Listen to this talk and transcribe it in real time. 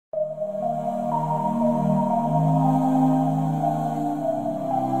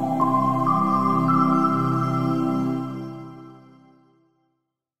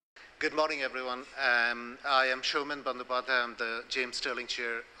morning, everyone. I am Soumyen Bandyopadhyay. I'm the James Sterling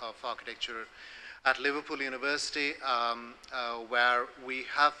Chair of Architecture at Liverpool University, where we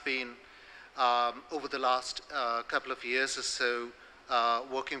have been, over the last couple of years or so,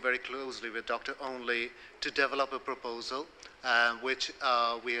 working very closely with Dr. Onley to develop a proposal, which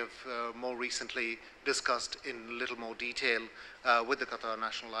we have more recently discussed in a little more detail with the Qatar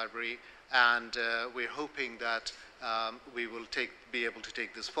National Library, and we're hoping that we will be able to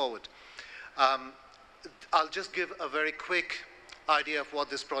take this forward. I'll just give a very quick idea of what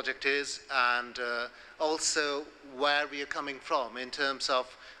this project is and also where we are coming from in terms of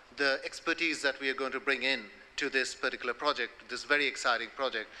the expertise that we are going to bring in to this particular project, this very exciting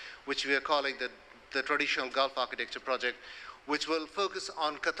project, which we are calling the Traditional Gulf Architecture Project, which will focus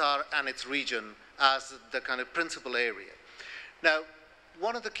on Qatar and its region as the kind of principal area. Now,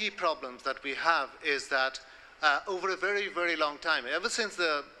 one of the key problems that we have is that over a very, very long time, ever since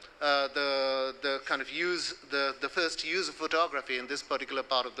the first use of photography in this particular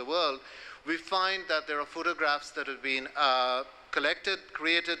part of the world, we find that there are photographs that have been created,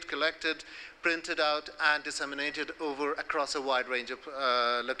 printed out, and disseminated across a wide range of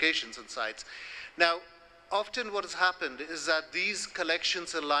locations and sites. Now, often what has happened is that these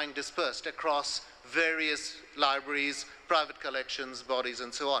collections are lying dispersed across various libraries, private collections, bodies,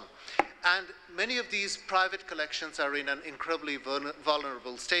 and so on. And many of these private collections are in an incredibly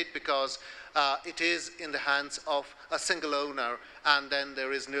vulnerable state because it is in the hands of a single owner, and then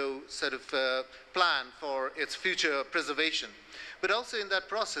there is no sort of plan for its future preservation. But also in that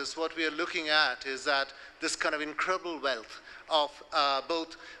process, what we are looking at is that this kind of incredible wealth of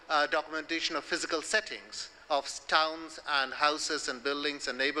both documentation of physical settings, of towns and houses and buildings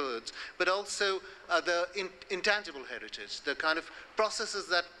and neighborhoods, but also the intangible heritage, the kind of processes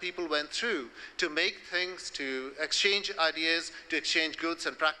that people went through to make things, to exchange ideas, to exchange goods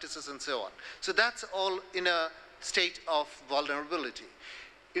and practices and so on. So that's all in a state of vulnerability.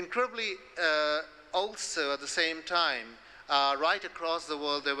 Incredibly, also at the same time, right across the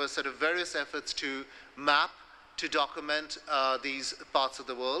world, there were sort of various efforts to map, to document these parts of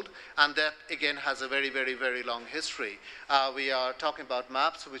the world, and that again has a very, very, very long history. We are talking about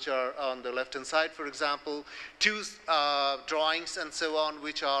maps which are on the left-hand side, for example, two drawings and so on,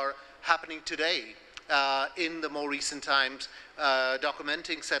 which are happening today in the more recent times,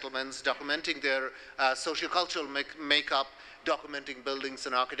 documenting settlements, documenting their socio-cultural makeup, documenting buildings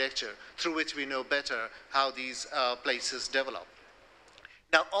and architecture, through which we know better how these places develop.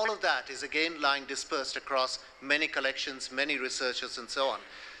 Now, all of that is again lying dispersed across many collections, many researchers, and so on.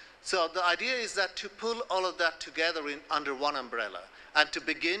 So the idea is that to pull all of that together under one umbrella and to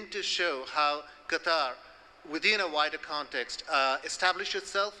begin to show how Qatar, within a wider context, established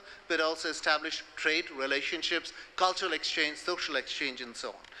itself, but also established trade, relationships, cultural exchange, social exchange, and so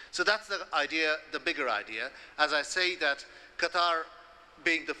on. So that's the idea, the bigger idea. As I say that Qatar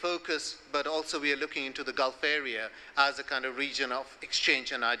being the focus, but also we are looking into the Gulf area as a kind of region of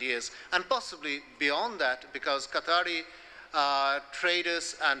exchange and ideas, and possibly beyond that, because Qatari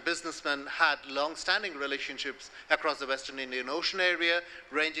traders and businessmen had long-standing relationships across the Western Indian Ocean area,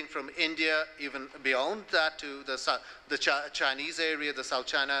 ranging from India, even beyond that, to the Chinese area, the South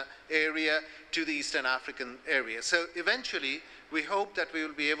China area, to the Eastern African area. So eventually, we hope that we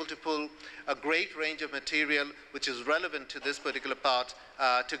will be able to pull a great range of material which is relevant to this particular part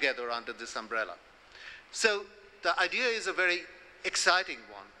together under this umbrella. So the idea is a very exciting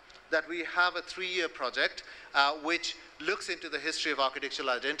one, that we have a 3-year project which looks into the history of architectural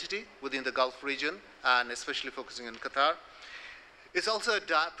identity within the Gulf region, and especially focusing on Qatar. It's also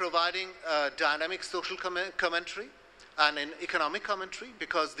providing dynamic social commentary and an economic commentary,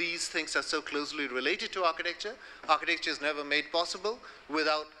 because these things are so closely related to architecture. Architecture is never made possible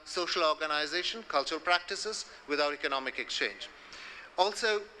without social organization, cultural practices, without economic exchange.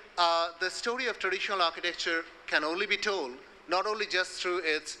 Also, the story of traditional architecture can only be told not only just through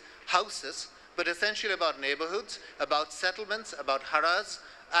its houses, but essentially about neighborhoods, about settlements, about haras,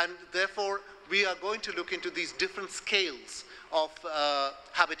 and therefore we are going to look into these different scales of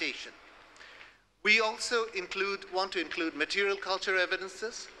habitation. We also want to include material culture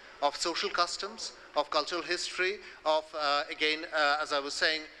evidences of social customs, of cultural history, of, again, as I was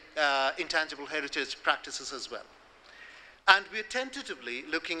saying, intangible heritage practices as well. And we're tentatively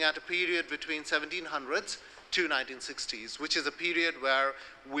looking at a period between 1700s to 1960s, which is a period where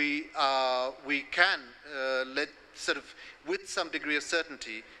we can, with some degree of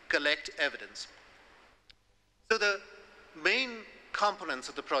certainty, collect evidence. So the main components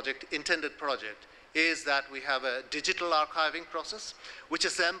of the project, intended project, is that we have a digital archiving process which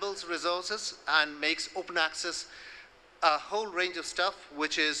assembles resources and makes open access a whole range of stuff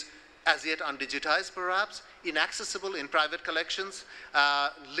which is as yet undigitized perhaps, inaccessible in private collections,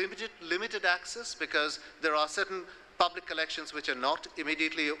 limited access because there are certain public collections which are not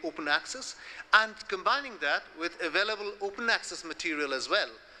immediately open access, and combining that with available open access material as well,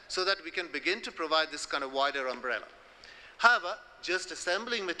 so that we can begin to provide this kind of wider umbrella. However, just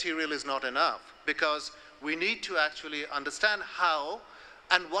assembling material is not enough, because we need to actually understand how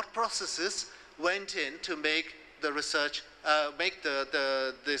and what processes went in to make the research,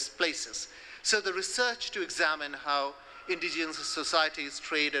 these places. So the research to examine how indigenous societies,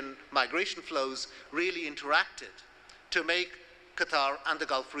 trade and migration flows really interacted to make Qatar and the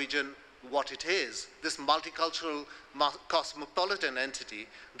Gulf region what it is, this multicultural, cosmopolitan entity,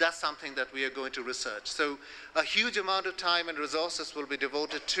 that's something that we are going to research. So a huge amount of time and resources will be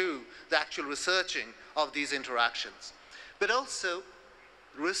devoted to the actual researching of these interactions. But also,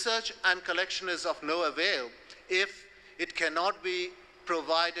 research and collection is of no avail if it cannot be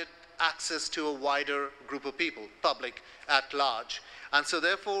provided access to a wider group of people, public at large. And so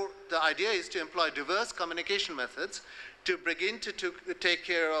therefore, the idea is to employ diverse communication methods to begin to take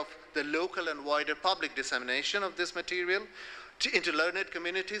care of the local and wider public dissemination of this material into learned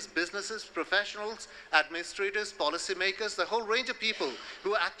communities, businesses, professionals, administrators, policymakers, the whole range of people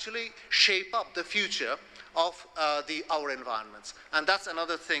who actually shape up the future of our environments. And that's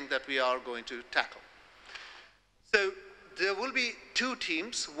another thing that we are going to tackle. So there will be two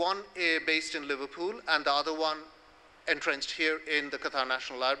teams, one based in Liverpool and the other one entrenched here in the Qatar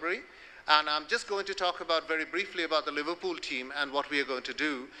National Library. And I'm just going to talk about very briefly about the Liverpool team and what we are going to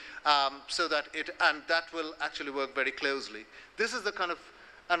do, so that that will actually work very closely. This is the kind of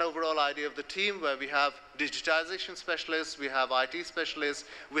an overall idea of the team, where we have digitization specialists, we have IT specialists,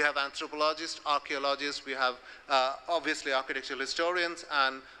 we have anthropologists, archaeologists, we have obviously architectural historians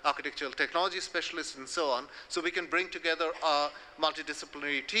and architectural technology specialists and so on. So we can bring together a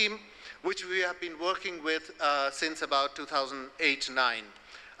multidisciplinary team, which we have been working with since about 2008-9.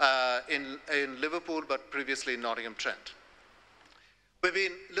 In Liverpool, but previously in Nottingham Trent. We've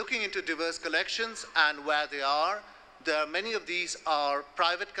been looking into diverse collections and where they are. Many of these are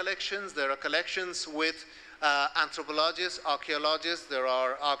private collections. There are collections with anthropologists, archaeologists, there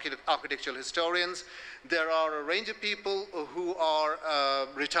are architectural historians. There are a range of people who are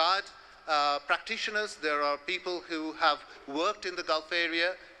retired practitioners. There are people who have worked in the Gulf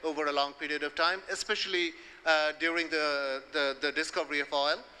area over a long period of time, especially during the discovery of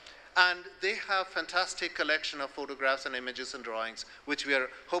oil. And they have fantastic collection of photographs and images and drawings, which we are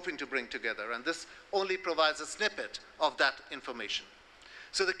hoping to bring together. And this only provides a snippet of that information.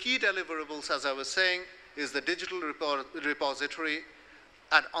 So the key deliverables, as I was saying, is the digital repository,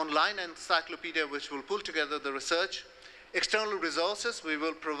 an online encyclopedia which will pull together the research. External resources, we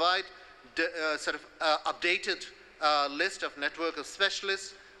will provide updated list of network of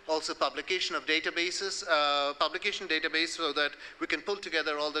specialists, also publication of databases, publication database, so that we can pull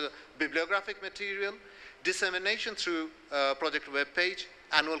together all the bibliographic material, dissemination through project web page,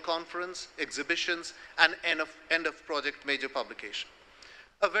 annual conference, exhibitions, and end of project major publication.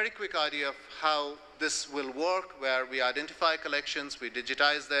 A very quick idea of how this will work, where we identify collections, we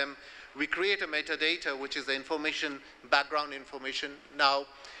digitize them, we create a metadata, which is the information, background information. Now,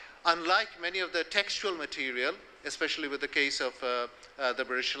 unlike many of the textual material, especially with the case of the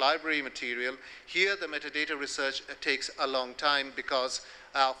British Library material, here the metadata research takes a long time because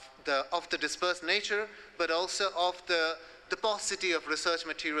of the dispersed nature, but also of the paucity of research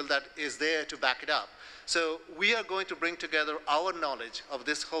material that is there to back it up. So we are going to bring together our knowledge of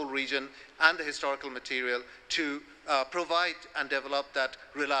this whole region and the historical material to provide and develop that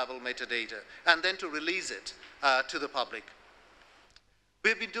reliable metadata, and then to release it to the public.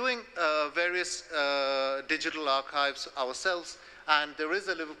 We've been doing various digital archives ourselves, and there is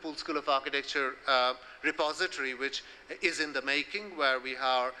a Liverpool School of Architecture repository which is in the making, where we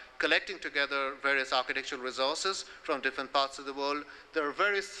are collecting together various architectural resources from different parts of the world. There are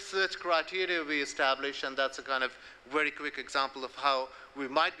various search criteria we establish, and that's a kind of very quick example of how we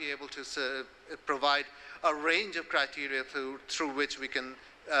might be able to provide a range of criteria through which we can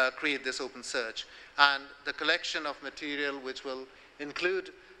create this open search. And the collection of material, which will include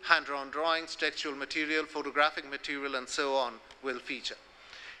hand-drawn drawings, textual material, photographic material, and so on, will feature.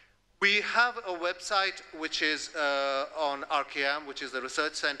 We have a website which is on RKM, which is the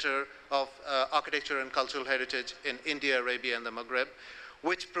Research Center of Architecture and Cultural Heritage in India, Arabia, and the Maghreb,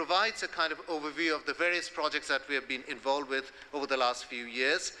 which provides a kind of overview of the various projects that we have been involved with over the last few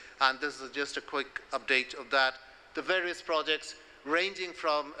years. And this is just a quick update of that. The various projects ranging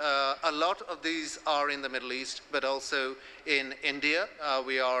from, a lot of these are in the Middle East, but also in India.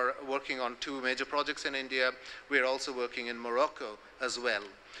 We are working on 2 major projects in India. We are also working in Morocco as well.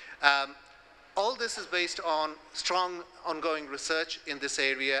 All this is based on strong ongoing research in this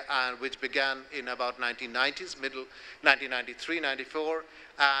area, and which began in about 1990s, middle 1993, 94,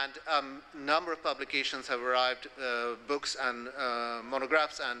 and a number of publications have arrived, books and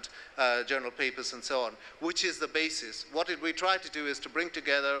monographs and journal papers and so on, which is the basis. What we try to do is to bring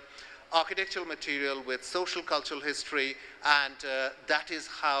together architectural material with social cultural history, and that is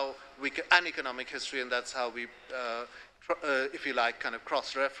how we and economic history, and that's how we, if you like, kind of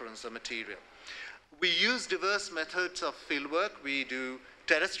cross-reference the material. We use diverse methods of fieldwork. We do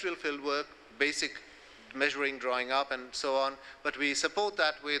terrestrial fieldwork, basic measuring, drawing up, and so on, but we support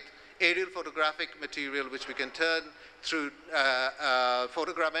that with aerial photographic material, which we can turn through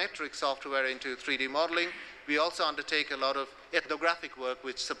photogrammetric software into 3D modeling. We also undertake a lot of ethnographic work,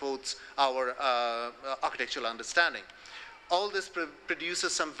 which supports our architectural understanding. All this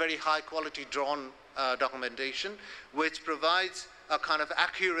produces some very high quality drawn documentation, which provides a kind of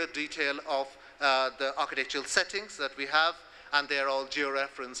accurate detail of the architectural settings that we have, and they're all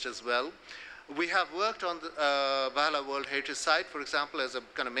geo-referenced as well. We have worked on the Valhalla World Heritage Site, for example, as a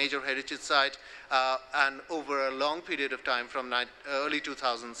kind of major heritage site, and over a long period of time from early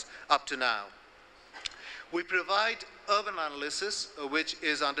 2000s up to now. We provide urban analysis, which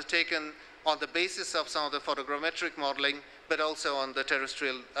is undertaken on the basis of some of the photogrammetric modeling, but also on the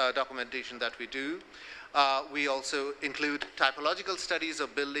terrestrial documentation that we do. We also include typological studies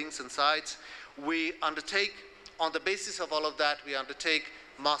of buildings and sites. We undertake, on the basis of all of that, we undertake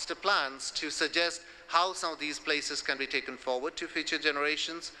master plans to suggest how some of these places can be taken forward to future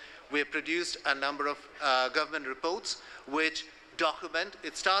generations. We have produced a number of government reports which document.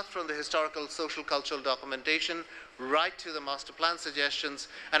 It starts from the historical, social, cultural documentation right to the master plan suggestions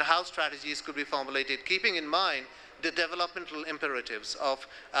and how strategies could be formulated, keeping in mind the developmental imperatives of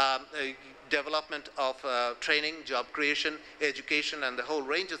development of training, job creation, education, and the whole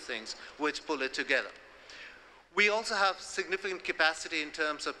range of things which pull it together. We also have significant capacity in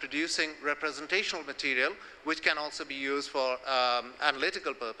terms of producing representational material, which can also be used for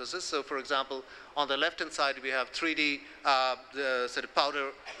analytical purposes. So, for example, on the left-hand side, we have 3D sort of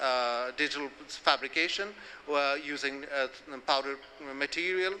powder digital fabrication using powder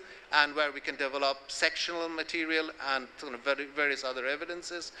material, and where we can develop sectional material and sort of various other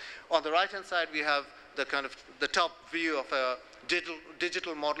evidences. On the right-hand side, we have the kind of the top view of a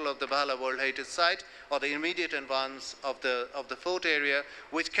digital model of the Valhalla World Heritage Site, or the immediate environs of the fort area,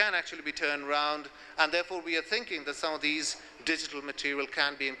 which can actually be turned around, and therefore we are thinking that some of these digital material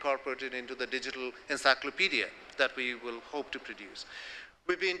can be incorporated into the digital encyclopedia that we will hope to produce.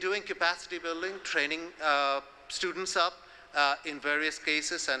 We've been doing capacity building, training students up in various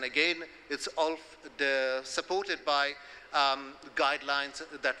cases, and again, it's all supported by guidelines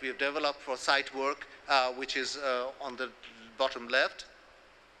that we have developed for site work, which is on the bottom left.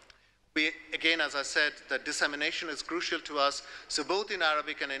 We, again, as I said, the dissemination is crucial to us. So both in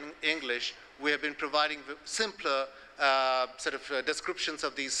Arabic and in English, we have been providing simpler sort of descriptions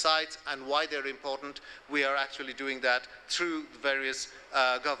of these sites and why they're important. We are actually doing that through various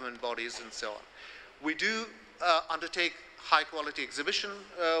government bodies and so on. We do undertake high quality exhibition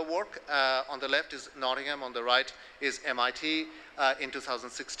work. On the left is Nottingham, on the right is MIT in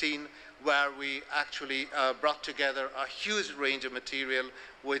 2016, where we actually brought together a huge range of material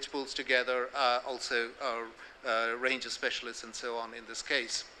which pulls together also a range of specialists and so on in this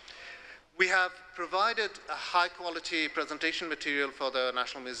case. We have provided a high quality presentation material for the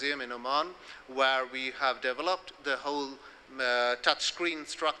National Museum in Oman, where we have developed the whole touch screen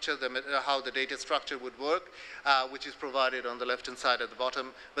structure, how the data structure would work, which is provided on the left-hand side at the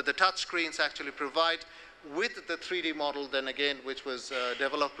bottom. But the touch screens actually provide, with the 3D model, then again, which was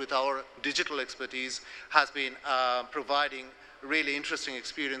developed with our digital expertise, has been providing really interesting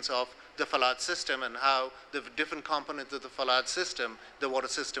experience of the Falad system and how the different components of the Falad system, the water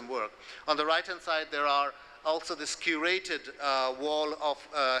system, work. On the right-hand side, there are also this curated wall of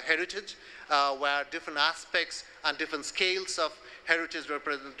heritage, where different aspects and different scales of heritage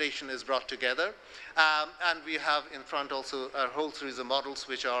representation is brought together. And we have in front also a whole series of models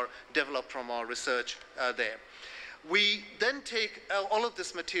which are developed from our research there. We then take all of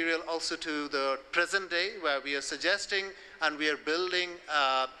this material also to the present day, where we are suggesting and we are building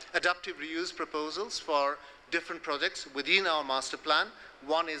adaptive reuse proposals for different projects within our master plan.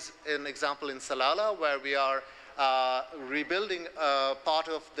 One is an example in Salalah, where we are rebuilding part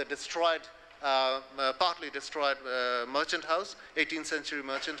of the destroyed, partly destroyed merchant house, 18th century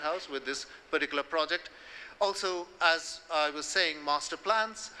merchant house, with this particular project. Also, as I was saying, master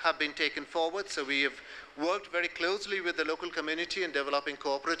plans have been taken forward, so we have worked very closely with the local community in developing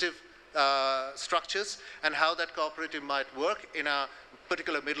cooperative structures and how that cooperative might work in a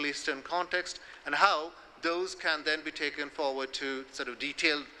particular Middle Eastern context, and how those can then be taken forward to sort of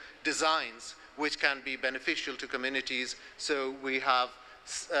detailed designs which can be beneficial to communities. So we have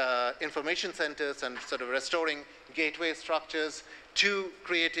information centers and sort of restoring gateway structures to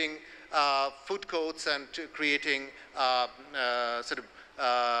creating food courts and to creating sort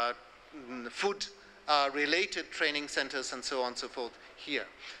of food related training centers and so on and so forth here.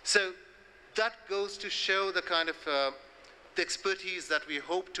 So that goes to show the kind of the expertise that we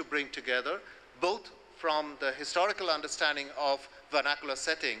hope to bring together, both from the historical understanding of vernacular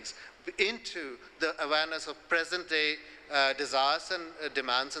settings into the awareness of present-day desires and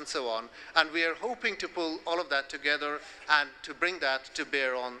demands and so on. And we are hoping to pull all of that together and to bring that to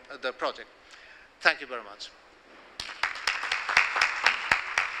bear on the project. Thank you very much.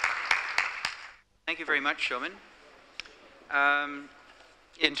 Thank you very much, Soumyen.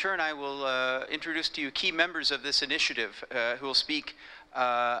 In turn, I will introduce to you key members of this initiative who will speak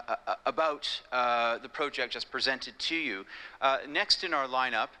about the project just presented to you. Next in our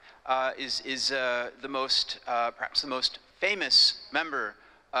lineup is the most, perhaps the most famous member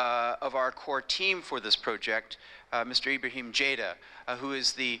of our core team for this project, Mr. Ibrahim Jaidah, who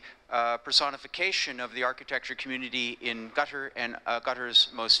is the personification of the architecture community in Qatar and Qatar's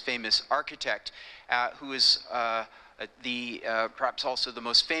most famous architect, who is perhaps also the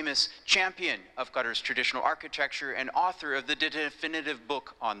most famous champion of Qatar's traditional architecture and author of the definitive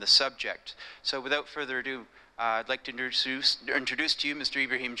book on the subject. So without further ado, I'd like to introduce to you Mr.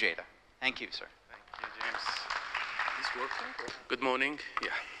 Ibrahim Jaidah. Thank you, sir. Thank you, James. Is this working? Good morning.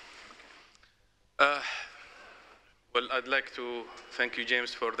 Yeah. Well, I'd like to thank you,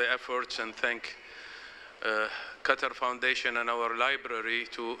 James, for the efforts and thank Qatar Foundation and our library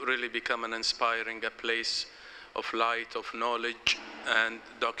to really become an inspiring place of light, of knowledge, and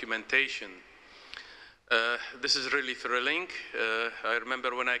documentation. This is really thrilling. I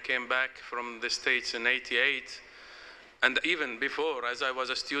remember when I came back from the States in '88, and even before, as I was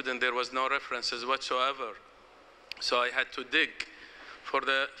a student, there was no references whatsoever. So I had to dig for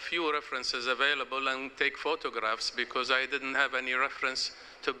the few references available and take photographs because I didn't have any reference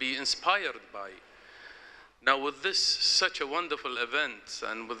to be inspired by. Now with this, such a wonderful event,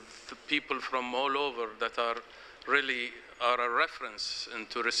 and with the people from all over that are really a reference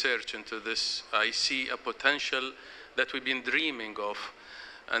into research into this, I see a potential that we've been dreaming of.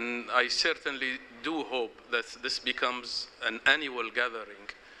 And I certainly do hope that this becomes an annual gathering.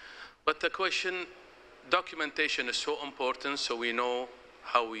 But the question, documentation is so important, so we know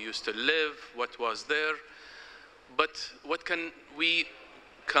how we used to live, what was there, but what can we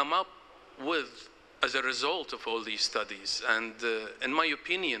come up with as a result of all these studies? And in my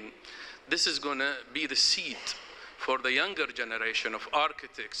opinion, this is going to be the seed for the younger generation of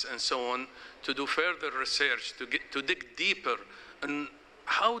architects and so on to do further research, to dig deeper on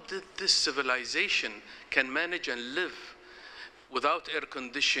how did this civilization can manage and live without air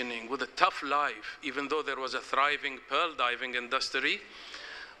conditioning, with a tough life, even though there was a thriving pearl diving industry.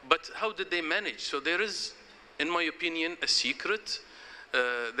 But how did they manage? So there is, in my opinion, a secret.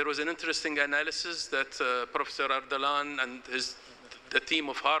 There was an interesting analysis that Professor Ardalan and the team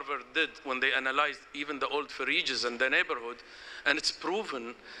of Harvard did when they analyzed even the old Fariges in the neighborhood. And it's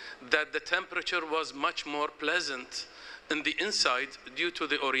proven that the temperature was much more pleasant in the inside due to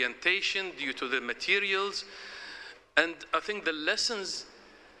the orientation, due to the materials. And I think the lessons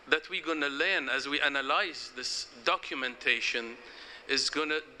that we're going to learn as we analyze this documentation is going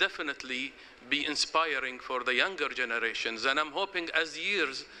to definitely be inspiring for the younger generations. And I'm hoping as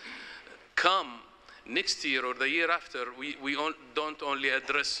years come, next year or the year after, we don't only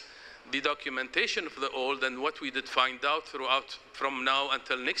address the documentation of the old and what we did find out throughout from now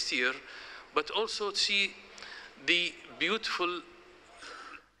until next year, but also see the beautiful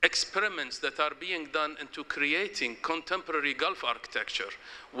experiments that are being done into creating contemporary Gulf architecture.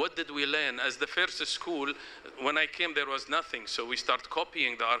 What did we learn? As the first school, when I came, there was nothing. So we start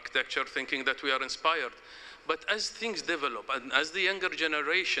copying the architecture, thinking that we are inspired. But as things develop, and as the younger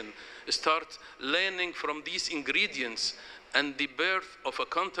generation start learning from these ingredients, and the birth of a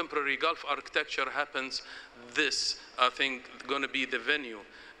contemporary Gulf architecture happens, this, I think, going to be the venue.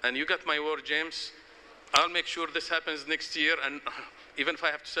 And you got my word, James. I'll make sure this happens next year, and even if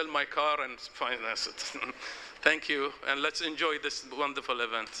I have to sell my car and finance it. Thank you, and let's enjoy this wonderful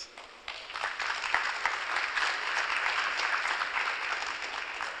event.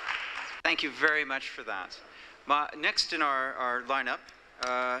 Thank you very much for that. Next in our lineup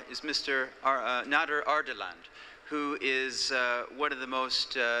is Mr. Nader Ardalan, who is one of the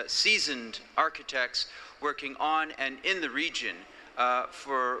most seasoned architects working on and in the region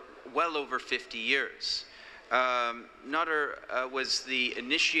for well over 50 years. Nader was the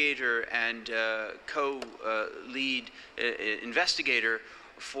initiator and co-lead investigator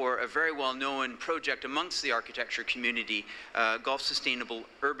for a very well-known project amongst the architecture community, Gulf Sustainable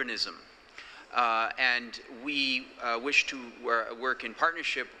Urbanism. And we wish to work in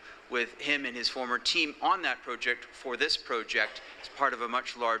partnership with him and his former team on that project for this project as part of a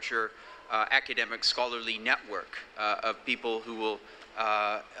much larger academic scholarly network of people who will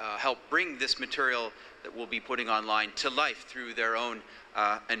help bring this material that we'll be putting online to life through their own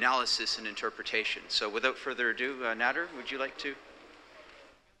analysis and interpretation. So without further ado, Nader, would you like to?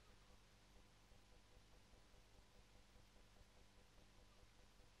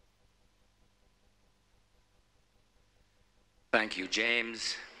 Thank you,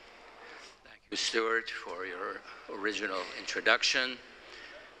 James. Thank you, Stuart, for your original introduction.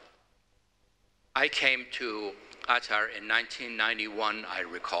 I came to Qatar in 1991, I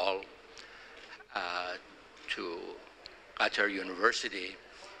recall, to Qatar University,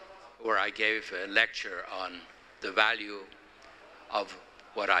 where I gave a lecture on the value of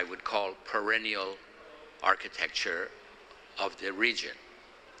what I would call perennial architecture of the region.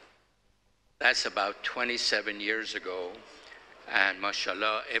 That's about 27 years ago. And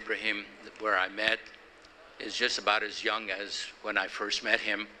mashallah, Ibrahim, where I met, is just about as young as when I first met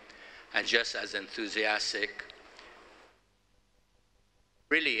him, and just as enthusiastic.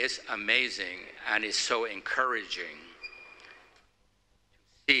 Really is amazing, and it's so encouraging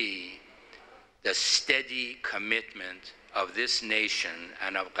to see the steady commitment of this nation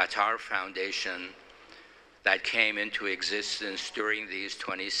and of Qatar Foundation that came into existence during these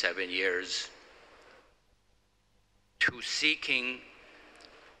 27 years to seeking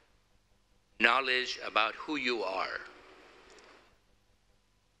knowledge about who you are.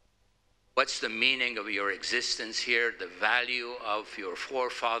 What's the meaning of your existence here, the value of your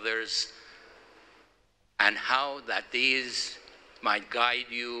forefathers, and how that these might guide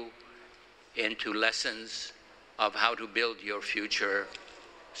you into lessons of how to build your future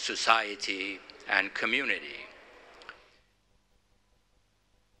society and community.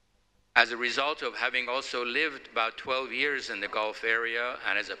 As a result of having also lived about 12 years in the Gulf area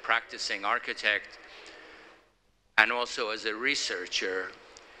and as a practicing architect and also as a researcher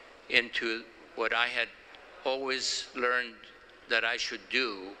into what I had always learned that I should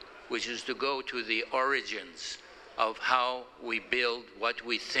do, which is to go to the origins of how we build, what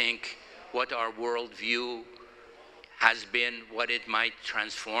we think, what our worldview has been, what it might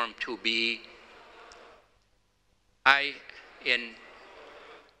transform to be. In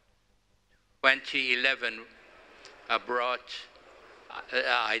 2011, brought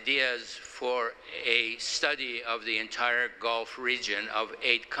ideas for a study of the entire Gulf region of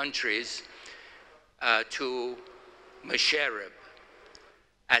 8 countries to Musharraf.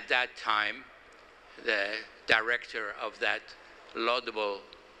 At that time, the director of that laudable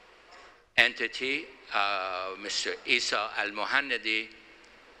entity, Mr. Isa Al-Muhannadi,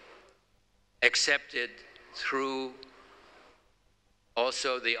 accepted through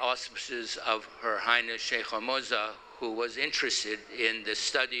also the auspices of Her Highness Sheikh Moza, who was interested in the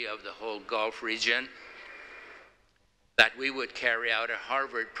study of the whole Gulf region, that we would carry out a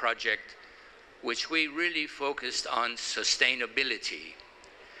Harvard project which we really focused on sustainability.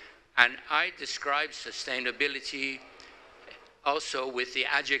 And I described sustainability also with the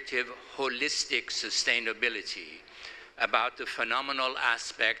adjective holistic sustainability, about the phenomenal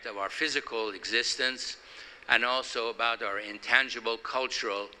aspect of our physical existence and also about our intangible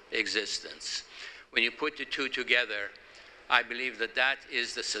cultural existence. When you put the two together, I believe that that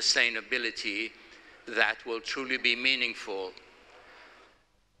is the sustainability that will truly be meaningful.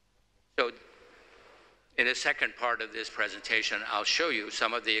 So in the second part of this presentation, I'll show you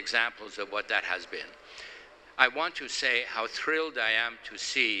some of the examples of what that has been. I want to say how thrilled I am to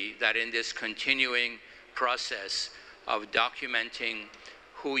see that in this continuing process of documenting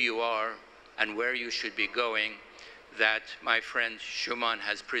who you are and where you should be going, that my friend Soumyen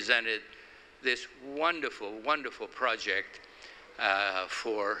has presented this wonderful, wonderful project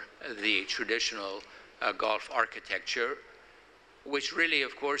for the traditional Gulf architecture, which really,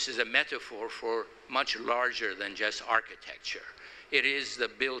 of course, is a metaphor for much larger than just architecture. It is the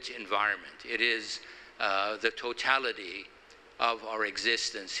built environment. It is the totality of our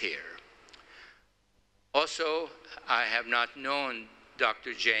existence here. Also, I have not known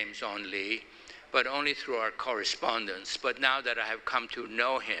Dr. James Onley, but only through our correspondence. But now that I have come to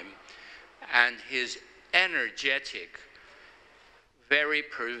know him, and his energetic, very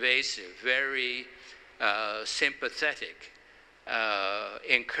pervasive, very sympathetic,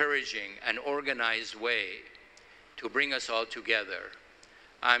 encouraging, and organized way to bring us all together.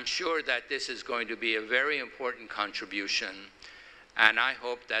 I'm sure that this is going to be a very important contribution, and I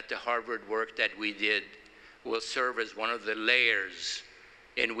hope that the Harvard work that we did will serve as one of the layers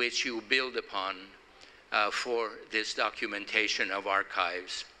in which you build upon for this documentation of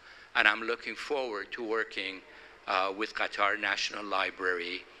archives. And I'm looking forward to working with Qatar National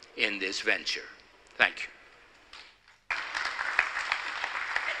Library in this venture. Thank you.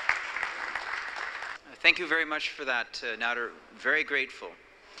 Thank you very much for that, Nader. Very grateful.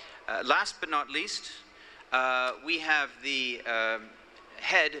 Last but not least, we have the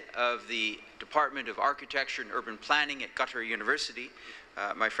head of the Department of Architecture and Urban Planning at Qatar University,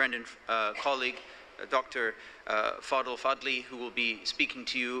 my friend and colleague, Dr. Fodil Fadli, who will be speaking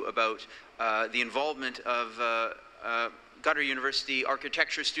to you about the involvement of Qatar University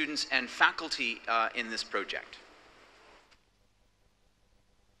architecture students and faculty in this project.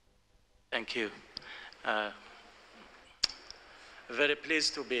 Thank you. Very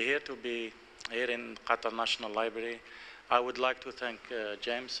pleased to be here in Qatar National Library. I would like to thank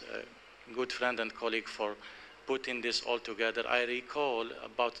James, a good friend and colleague, for putting this all together. I recall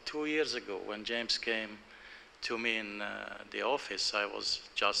about 2 years ago when James came to me in the office. I was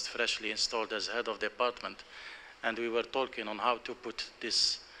just freshly installed as head of department, and we were talking on how to put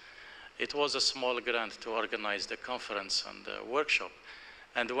this. It was a small grant to organize the conference and the workshop.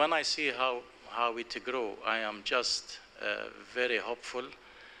 And when I see how it grew, I am just very hopeful,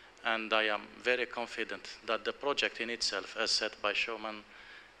 and I am very confident that the project in itself, as said by Soumyen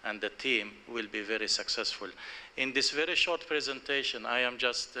and the team, will be very successful. In this very short presentation, I am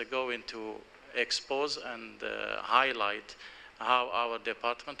just going to expose and highlight how our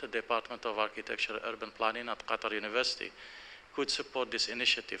department, the Department of Architecture and Urban Planning at Qatar University, could support this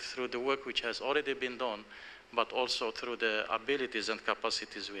initiative through the work which has already been done, but also through the abilities and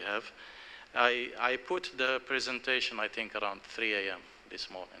capacities we have. I put the presentation, I think, around 3 a.m. this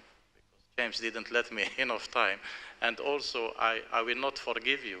morning, because James didn't let me enough time. And also, I will not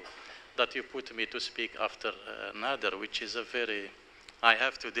forgive you that you put me to speak after Nader, which is I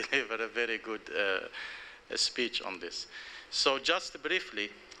have to deliver a very good speech on this. So just briefly,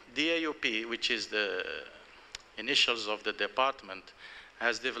 DAUP, which is the initials of the department,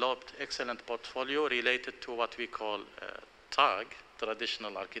 has developed excellent portfolio related to what we call TAG,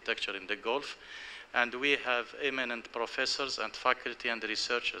 traditional architecture in the Gulf, and we have eminent professors and faculty and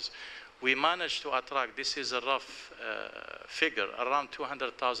researchers. We managed to attract, this is a rough figure, around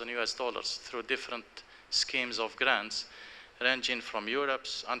 $200,000 US through different schemes of grants, ranging from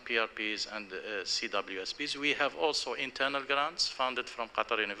Europe's, NPRPs, and CWSPs. We have also internal grants funded from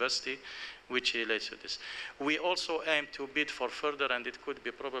Qatar University, which relates to this. We also aim to bid for further, and it could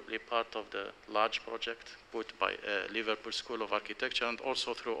be probably part of the large project put by Liverpool School of Architecture, and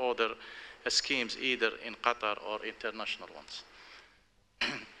also through other schemes, either in Qatar or international ones.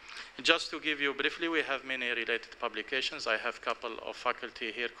 Just to give you briefly, we have many related publications. I have a couple of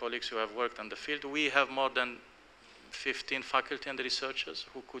faculty here, colleagues who have worked in the field. We have more than 15 faculty and researchers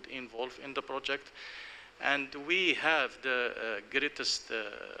who could involve in the project. And we have the greatest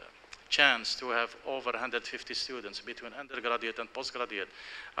chance to have over 150 students between undergraduate and postgraduate.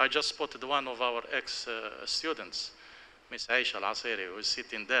 I just spotted one of our ex-students, Miss Aisha Al-Asiri, who is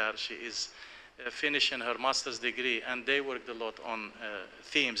sitting there. She is finishing her master's degree, and they worked a lot on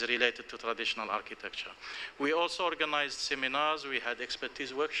themes related to traditional architecture. We also organized seminars, we had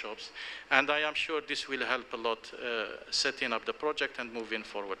expertise workshops, and I am sure this will help a lot setting up the project and moving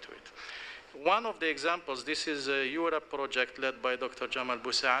forward to it. One of the examples, this is a Europe project led by Dr. Jamal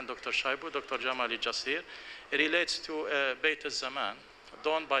Boussa and Dr. Shaibu. Dr. Jamal is just here. It relates to Beit al-Zaman,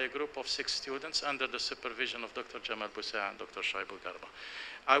 done by a group of 6 students under the supervision of Dr. Jamal Boussa and Dr. Shaibu Garba.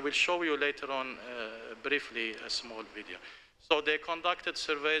 I will show you later on briefly a small video. So they conducted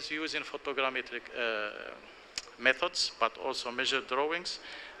surveys using photogrammetric methods, but also measured drawings.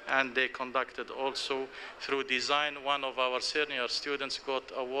 And they conducted also through design. One of our senior students got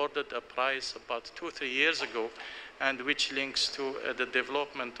awarded a prize about 2-3 years ago, and which links to the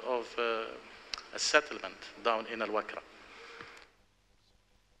development of a settlement down in Al-Wakra.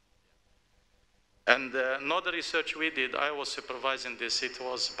 And another research we did, I was supervising this. It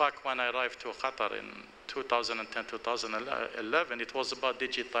was back when I arrived to Qatar in 2010, 2011. It was about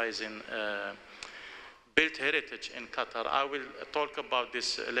digitizing built heritage in Qatar. I will talk about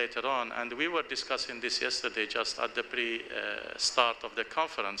this later on, and we were discussing this yesterday just at the pre-start of the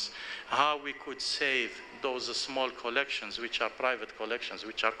conference, how we could save those small collections, which are private collections,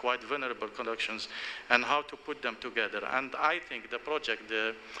 which are quite vulnerable collections, and how to put them together. And I think the project,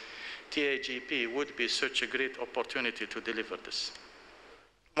 the TAGP, would be such a great opportunity to deliver this.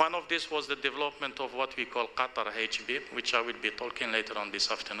 One of this was the development of what we call Qatar HB, which I will be talking later on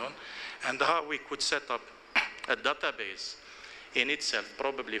this afternoon, and how we could set up a database in itself,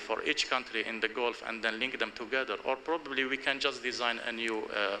 probably for each country in the Gulf, and then link them together, or probably we can just design a new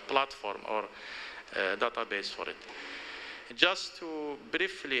platform or database for it. Just to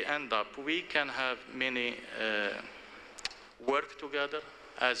briefly end up, we can have many work together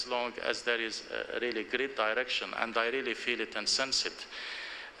as long as there is a really great direction, and I really feel it and sense it.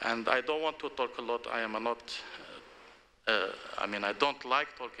 And I don't want to talk a lot. I don't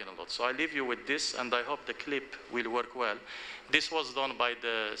like talking a lot. So I leave you with this, and I hope the clip will work well. This was done by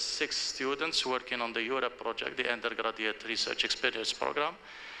the 6 students working on the Europe project, the undergraduate research experience program,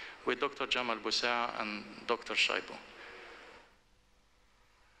 with Dr. Jamal Boussa and Dr. Shaibu.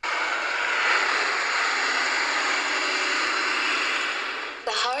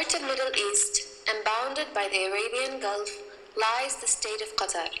 The heart of Middle East, and bounded by the Arabian Gulf, lies the state of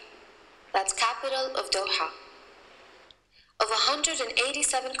Qatar, that's capital of Doha, of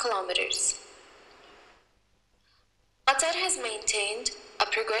 187 kilometers. Qatar has maintained a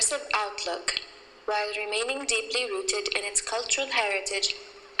progressive outlook while remaining deeply rooted in its cultural heritage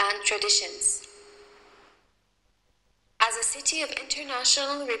and traditions. As a city of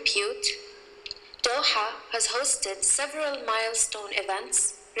international repute, Doha has hosted several milestone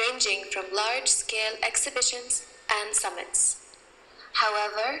events ranging from large-scale exhibitions and summits.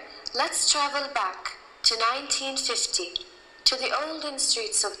 However, let's travel back to 1950, to the olden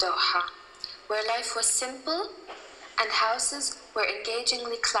streets of Doha, where life was simple and houses were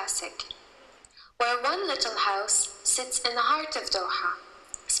engagingly classic, where one little house sits in the heart of Doha,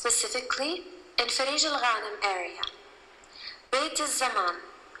 specifically in Farij al-Ghanem area. Beit al-Zaman,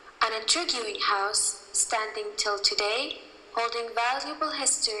 an intriguing house standing till today, holding valuable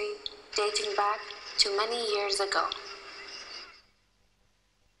history dating back to many years ago.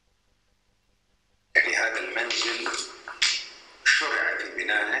 يعني هذا المنزل شرع في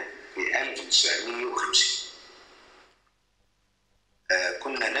بنائه في 1950.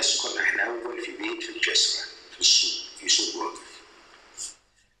 كنا نسكن احنا اول في بيت في الجسرة في السوق، في سوق وقف.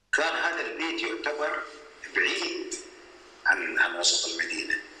 كان هذا البيت يعتبر بعيد عن وسط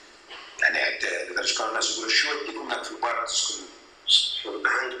المدينة. يعني لدرجة كانوا الناس يقولوا شو وديكم هناك في البر تسكنوا؟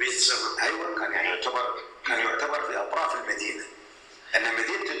 عند بيت الزمن. ايوه كان يعني يعتبر في اطراف المدينة. لأن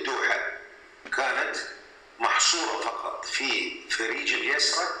مدينة الدوحة كانت محصورة فقط في فريج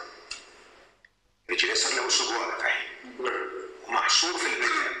اليسرى، فريج اليسرى اللي هو سوق واقف الحين، ومحصور في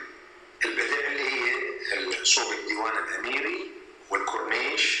البدع اللي هي سوق الديوان الأميري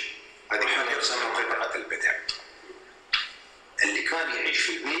والكورنيش، هذه كانت تسمى منطقة البدع. اللي كان يعيش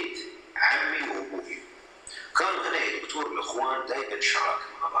في البيت عمي وأبوي. كانوا هنا يا دكتور الإخوان دائما شراكة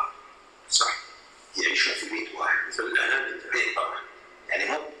مع بعض. صح. يعيشون في بيت واحد. في الأهل بيت طبعا.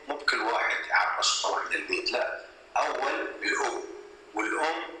 يعني مو بكل واحد عرس طلع من البيت، لا، اول الاب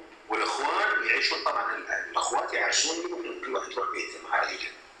والام والاخوان يعيشون. طبعا الاخوات يعيشون يروحون كل واحد يروح بيته مع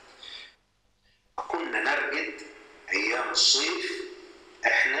عائلته. كنا نرقد ايام الصيف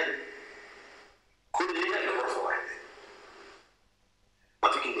احنا كلنا في غرفه واحده.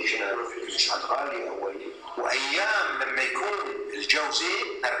 ما في كنديشنات، في كنديشنات غاليه اول، وايام لما يكون الجو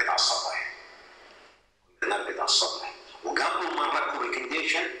زين نرقد على السطح. نرقد على السطح. وقبل ما نركب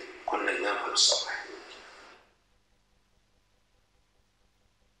الكنديشن كنا ننام على السطح.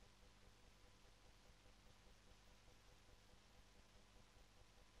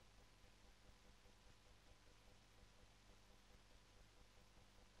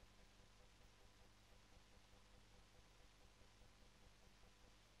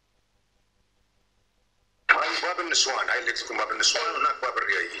 هاي باب النسوان، هاي اللي تكون باب النسوان، وهناك باب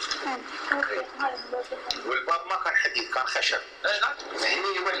الريايل. والباب ما كان حديد، كان خشب.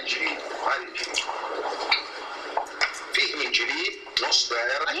 هني وين جليد، وهذه الجليد. في هني جليد نص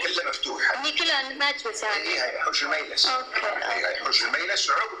دائرة كلها مفتوحة. هني كلها مجلس يعني. هاي حوش الميلس. اوكي. هاي حوش الميلس،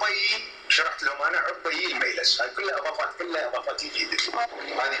 عقبي شرحت لهم انا عقبي الميلس، هاي كلها اضافات جديدة.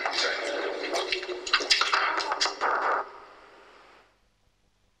 هذه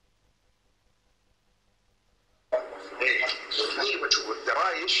هي بتشوفوا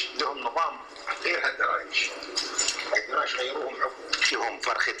الدرايش لهم نظام غير هالدرايش. الدرايش غيروهم فيهم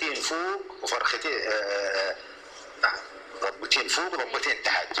فرختين فوق وفرختين ضبتين فوق وضبتين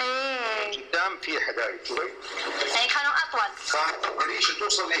تحت. قدام في حدايق شوي. يعني كانوا اطول. كان الدريشه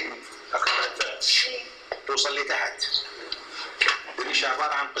توصل لهنا. توصل لتحت. الدريشه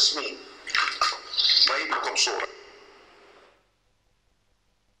عباره عن قسمين. طيب لكم صوره.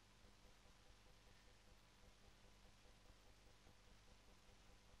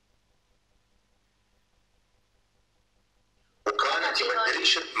 وكانت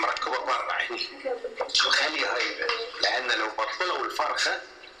الدريشه خلي هاي، لان لو بطلوا الفرخه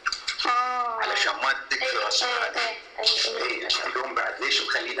علشان ما تدق راسها. اي اليوم بعد ليش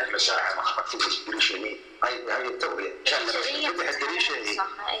مخلينا المساحه ما حطوا الدريشه يمين؟ هاي التوبيه عشان لما تفتح الدريشه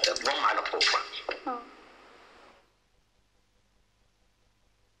تضم على الطوفه.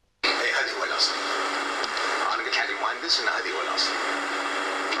 اي هذه هو الاصل. انا قلت حق المهندس ان هذه هو الاصل.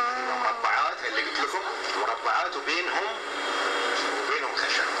 مربعات اللي قلت لكم مربعات وبينهم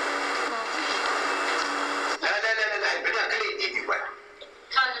خشب. لا البناء كله جديد يبقى.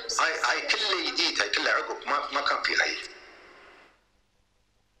 هاي كله جديد، هاي كلها عقب، ما كان في غير.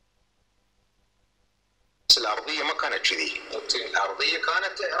 بس الارضيه ما كانت كذي، الارضيه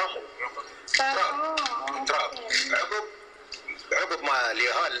كانت رمل تراب. عقب ما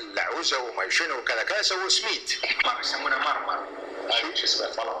اليهال لعوزه وما شنو وكذا كذا سووا سميد، ما يسمونه مرمر. هذه شو اسمها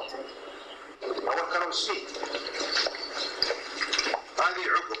بلاط. اول كانوا سميد. هذه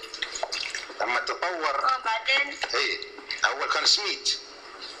عقب لما تطور بعدين اول كان سميد.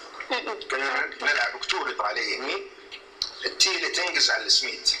 كنا نلعب كتور عليه هني، التيله تنقز على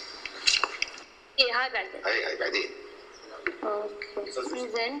السميد. هاي بعدين. هاي بعدين. اوكي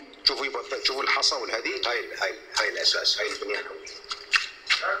زين. شوفوا الحصى والهذه، هاي الاساس، هاي البنيان اول.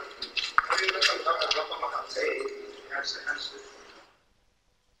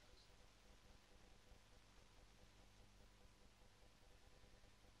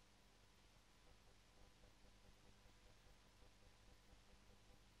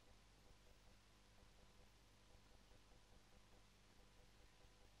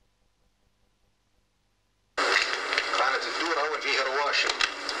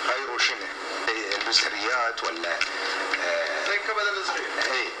 المزهريات ولا زي كبد المزهرية.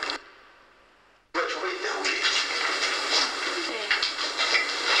 اي شوفي التهوية.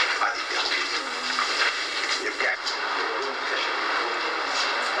 هذه التهوية يبقى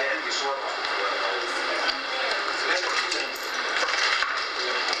هاي عندي صور.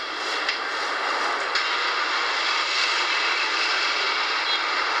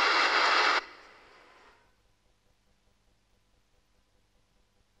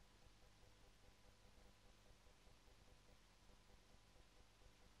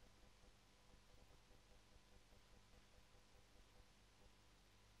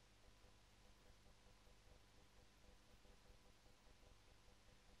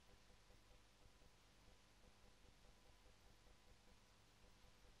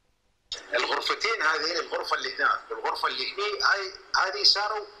 الغرفتين هذين، الغرفه اللي هناك والغرفه اللي هني، هذه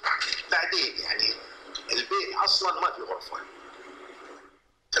صاروا بعدين. يعني البيت اصلا ما في غرفه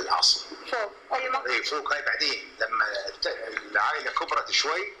في الاصل. اي فوق. هاي بعدين لما العائله كبرت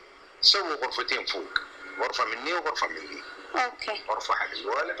شوي سووا غرفتين فوق، غرفه مني وغرفه مني. اوكي. غرفه حق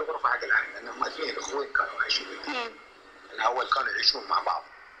الوالد وغرفه حق العم، لانهم اثنين اخوين كانوا عايشين. الاول كانوا يعيشون مع بعض.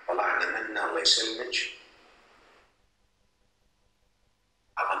 والله اتمنى الله يسلمك.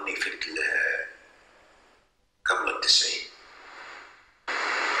 أظني في قبل 90.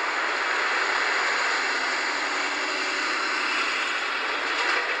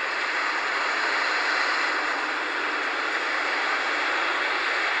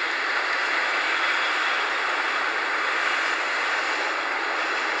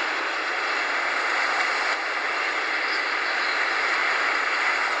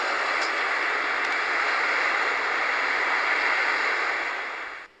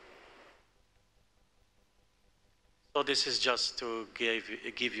 So this is just to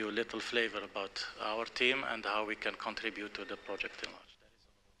give you a little flavor about our team and how we can contribute to the project in large.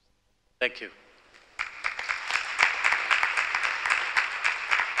 Thank you.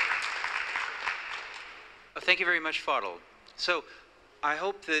 Thank you very much, Fodil. So I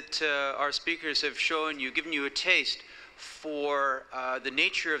hope that our speakers have given you a taste for the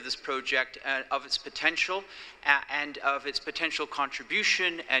nature of this project and of its potential and of its potential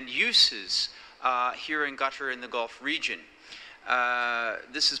contribution and uses here in Qatar in the Gulf region.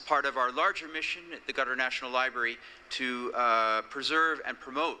 This is part of our larger mission at the Qatar National Library to preserve and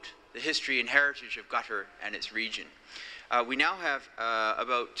promote the history and heritage of Qatar and its region. We now have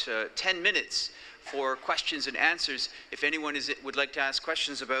about 10 minutes for questions and answers if anyone would like to ask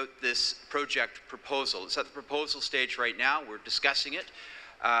questions about this project proposal. It's at the proposal stage right now. We're discussing it.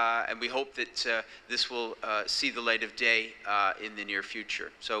 And we hope that this will see the light of day in the near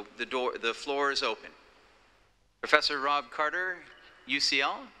future. So the floor is open. Professor Rob Carter,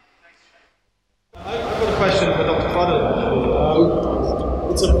 UCL. I've got a question for Dr. Fodil.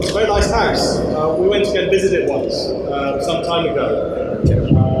 It's a very nice house. We went to go and visit it once, some time ago.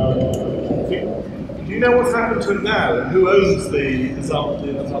 Do you know what's happened to it now? Who owns the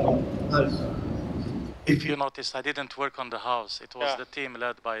house? If you noticed, I didn't work on the house. It was the team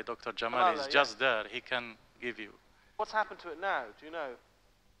led by Dr. Jamal. He's just there. He can give you. What's happened to it now? Do you know?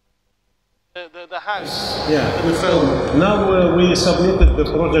 The house. Yeah, now we submitted the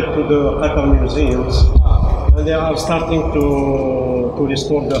project to the Qatar museums, and they are starting to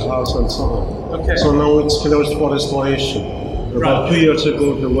restore the house and so on. Okay. So now it's closed for restoration. About 2 years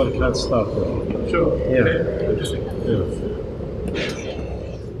ago, the work had started. Sure. Yeah. Okay. Interesting. Yeah.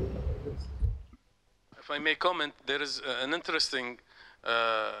 If I may comment, there is an interesting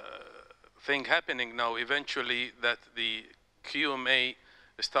thing happening now, eventually, that the QMA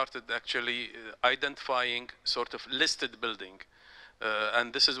started actually identifying sort of listed building.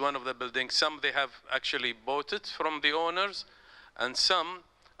 And this is one of the buildings. Some they have actually bought it from the owners, and some,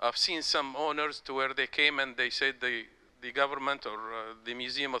 I've seen some owners to where they came and they said the government or the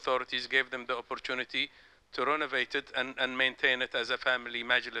museum authorities gave them the opportunity to renovate it and maintain it as a family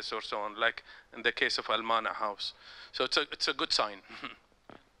majlis or so on, like in the case of Al-Mana House. So it's a good sign.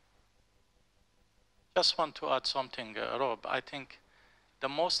 Just want to add something, Rob. I think the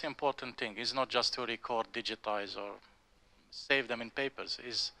most important thing is not just to record, digitize, or save them in papers.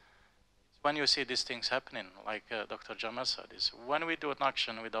 Is when you see these things happening, like Dr. Jamal said, is when we do an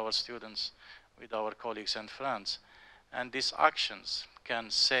action with our students, with our colleagues and friends, and these actions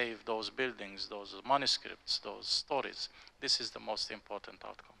can save those buildings, those manuscripts, those stories. This is the most important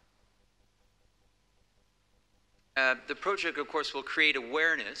outcome. The project, of course, will create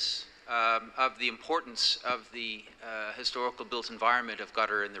awareness of the importance of the historical built environment of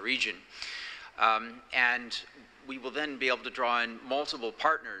Qatar in the region. And we will then be able to draw in multiple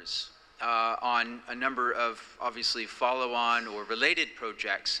partners on a number of, obviously, follow-on or related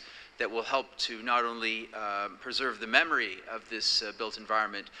projects that will help to not only preserve the memory of this built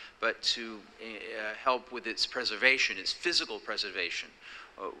environment, but to help with its preservation, its physical preservation.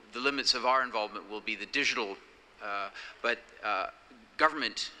 The limits of our involvement will be the digital, but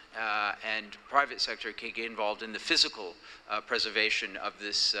government and private sector can get involved in the physical preservation of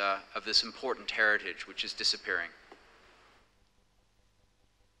this important heritage, which is disappearing.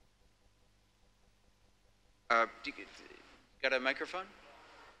 Got a microphone?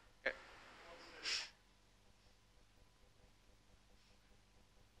 Okay.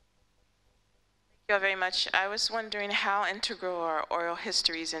 Thank you all very much. I was wondering how integral are oral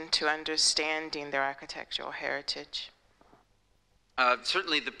histories into understanding their architectural heritage?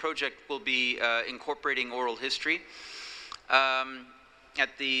 Certainly the project will be incorporating oral history.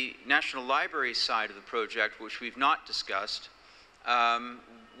 At the National Library side of the project, which we've not discussed,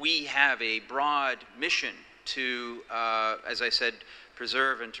 we have a broad mission to, as I said,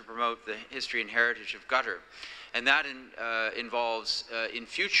 preserve and to promote the history and heritage of Qatar. And that involves, in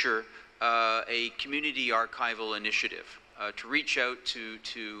future, a community archival initiative to reach out to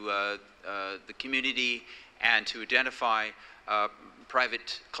the community and to identify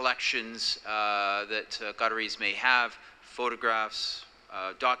private collections that Qataris may have, photographs,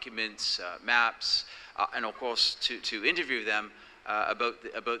 documents, maps, and of course to interview them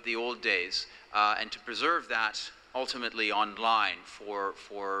about the old days and to preserve that ultimately online for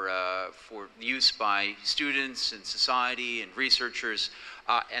use by students and society and researchers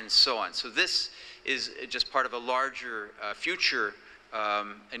and so on. So this is just part of a larger future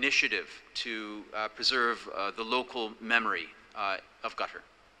initiative to preserve the local memory of Qatar.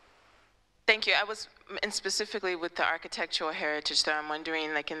 Thank you. I was, and specifically with the architectural heritage, so I'm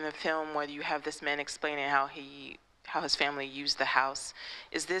wondering, like in the film where you have this man explaining how his family used the house,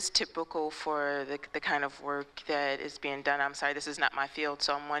 is this typical for the kind of work that is being done? I'm sorry, this is not my field,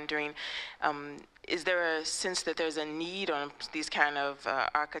 so I'm wondering, is there a sense that there's a need on these kind of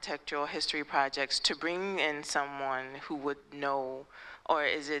architectural history projects to bring in someone who would know, or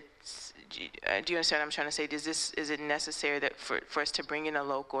is it, do you understand what I'm trying to say? Is it necessary that for us to bring in a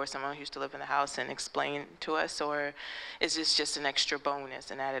local or someone who used to live in the house and explain to us, or is this just an extra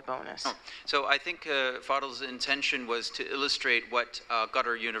bonus, an added bonus? Oh. So I think Fodil's intention was to illustrate what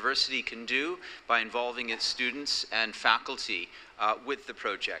Qatar University can do by involving its students and faculty with the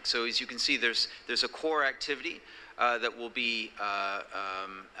project. So as you can see, there's a core activity that will be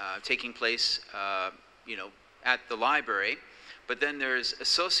taking place, at the library. But then there's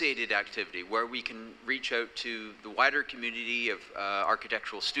associated activity where we can reach out to the wider community of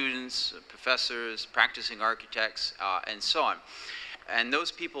architectural students, professors, practicing architects, and so on. And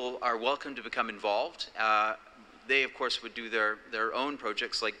those people are welcome to become involved. They, of course, would do their own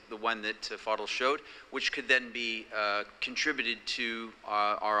projects like the one that Fodil showed, which could then be contributed to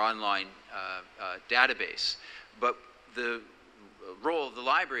our online database. But role of the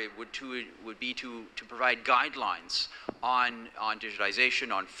library would be to provide guidelines on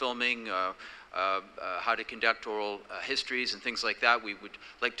digitization, on filming, how to conduct oral histories and things like that. We would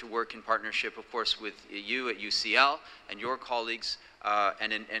like to work in partnership, of course, with you at UCL and your colleagues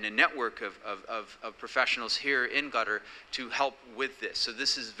and a network of professionals here in Qatar to help with this. So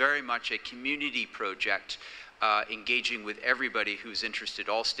this is very much a community project, engaging with everybody who's interested,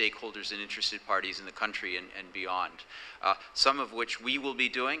 all stakeholders and interested parties in the country and beyond. Some of which we will be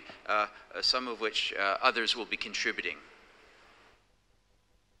doing, some of which others will be contributing.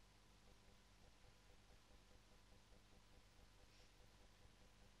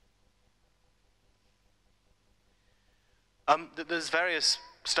 There's various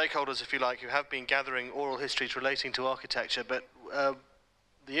stakeholders, if you like, who have been gathering oral histories relating to architecture, but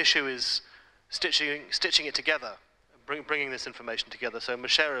the issue is stitching it together, bringing this information together. So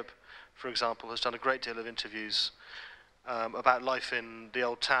Musharraf, for example, has done a great deal of interviews about life in the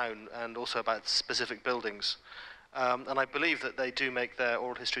old town and also about specific buildings. And I believe that they do make their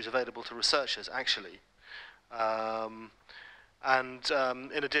oral histories available to researchers, actually.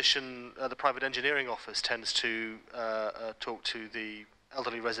 In addition, the private engineering office tends to talk to the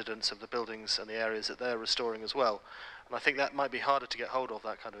elderly residents of the buildings and the areas that they're restoring as well. And I think that might be harder to get hold of,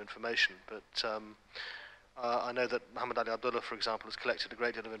 that kind of information. But I know that Muhammad Ali Abdullah, for example, has collected a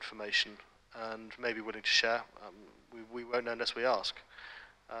great deal of information and may be willing to share. We won't know unless we ask.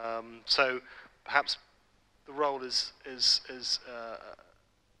 So perhaps the role is a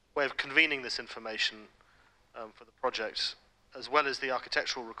way of convening this information for the project, as well as the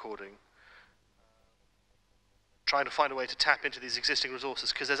architectural recording, trying to find a way to tap into these existing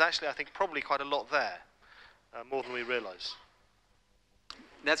resources, because there's actually, I think, probably quite a lot there, more than we realize.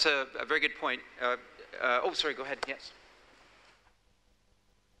 That's a very good point. Oh, sorry, go ahead, yes.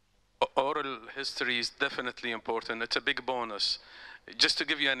 Oral history is definitely important. It's a big bonus. Just to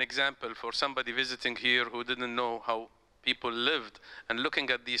give you an example, for somebody visiting here who didn't know how people lived, and looking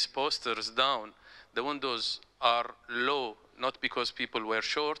at these posters down, the windows are low, not because people were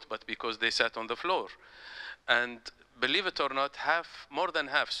short, but because they sat on the floor. And believe it or not, more than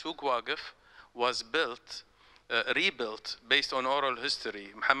half, Souk Waqif was built, rebuilt based on oral history.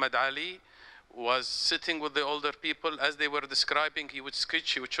 Muhammad Ali was sitting with the older people. As they were describing, he would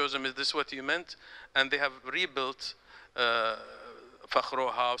sketch, he would show them, is this what you meant? And they have rebuilt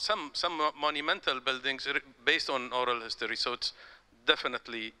Fakhroha, some monumental buildings based on oral history. So it's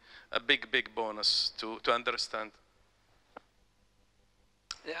definitely a big bonus to understand.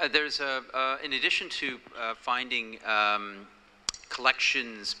 There's in addition to finding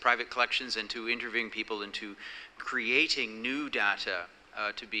collections, private collections, and to interviewing people and to creating new data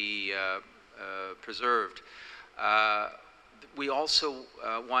to be preserved, we also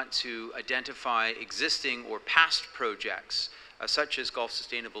want to identify existing or past projects such as Gulf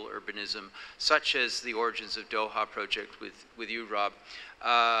Sustainable Urbanism, such as the Origins of Doha project with you, Rob,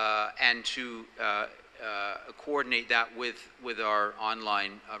 and to coordinate that with our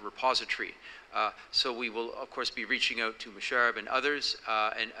online repository. So we will, of course, be reaching out to Musharraf and others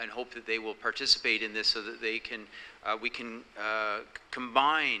and hope that they will participate in this so that they can, we can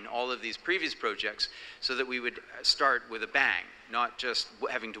combine all of these previous projects so that we would start with a bang, not just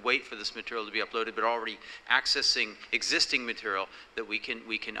having to wait for this material to be uploaded, but already accessing existing material that we can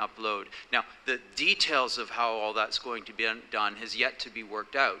upload. Now, the details of how all that's going to be done has yet to be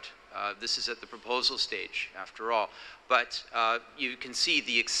worked out. This is at the proposal stage, after all. But you can see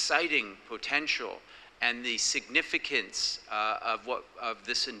the exciting potential and the significance of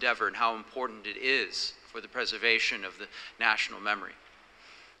this endeavor and how important it is for the preservation of the national memory.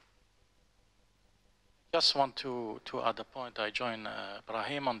 Just want to add a point. I join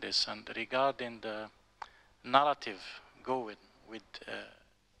Ibrahim on this, and regarding the narrative going with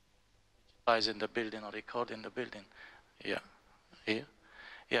digitizing the building or recording the building. Yeah, here.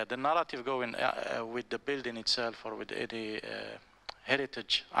 Yeah, the narrative going with the building itself or with any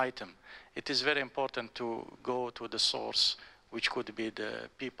heritage item, it is very important to go to the source, which could be the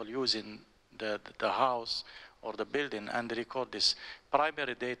people using the house or the building, and record this.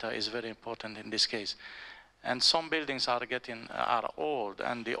 Primary data is very important in this case. And some buildings are old,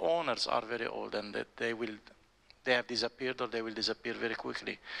 and the owners are very old, and that they have disappeared or they will disappear very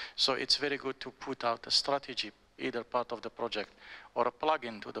quickly. So it's very good to put out a strategy, either part of the project or a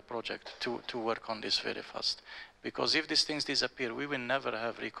plug-in to the project to work on this very fast. Because if these things disappear, we will never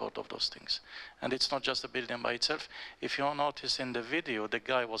have record of those things. And it's not just the building by itself. If you notice in the video, the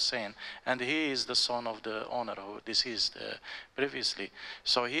guy was saying, and he is the son of the owner who deceased previously.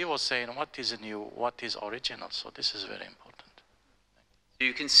 So he was saying what is new, what is original. So this is very important.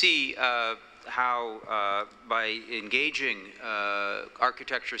 You can see how by engaging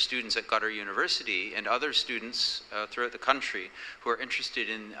architecture students at Qatar University and other students throughout the country who are interested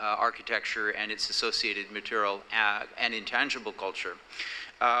in architecture and its associated material and intangible culture,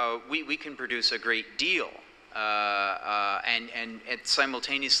 we can produce a great deal and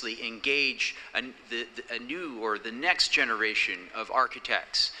simultaneously engage a new or the next generation of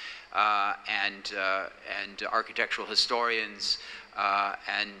architects and architectural historians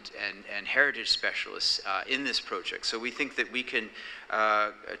and heritage specialists in this project. So we think that we can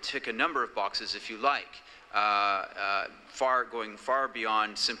tick a number of boxes, if you like, going far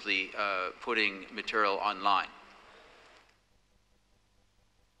beyond simply putting material online.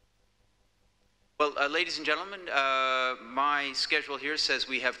 Well, ladies and gentlemen, my schedule here says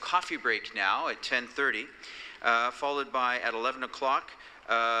we have coffee break now at 10:30, followed by at 11 o'clock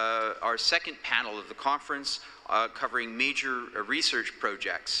our second panel of the conference covering major research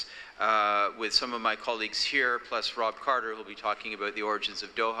projects with some of my colleagues here, plus Rob Carter, who will be talking about the origins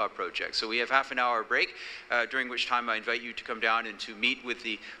of Doha project. So we have half an hour break, during which time I invite you to come down and to meet with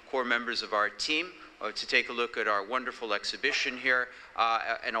the core members of our team, to take a look at our wonderful exhibition here,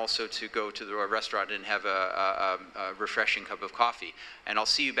 and also to go to the restaurant and have a refreshing cup of coffee. And I'll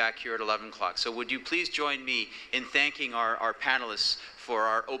see you back here at 11 o'clock. So would you please join me in thanking our panelists for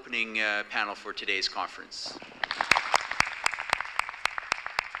our opening panel for today's conference.